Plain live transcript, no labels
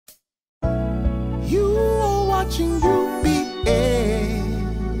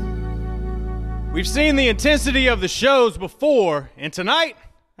We've seen the intensity of the shows before, and tonight,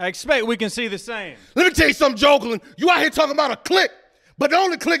 I expect we can see the same. Let me tell you something, Jokelin. You out here talking about a clique, but the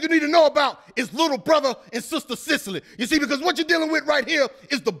only clique you need to know about is little brother and sister Cicely. You see, because what you're dealing with right here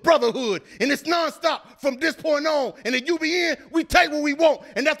is the brotherhood, and it's nonstop from this point on. And at UBN, we take what we want,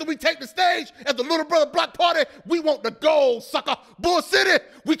 and after we take the stage at the little brother block party, we want the gold, sucker. Bull City,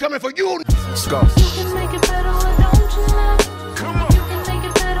 we coming for you. Let's go. You can make it better, why don't you love? Come on. You can make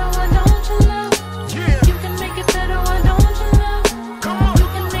it better, why don't you love? Yeah. You can make it better, why don't you love? Come on. You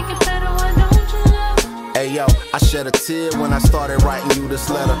can make it better, why don't you love? Hey yo, I shed a tear when I started writing you this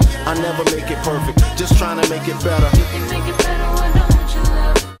letter. I never make it perfect, just trying to make it better. You can make it better, why don't you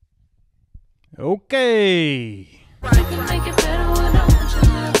love? Okay. You can make it better,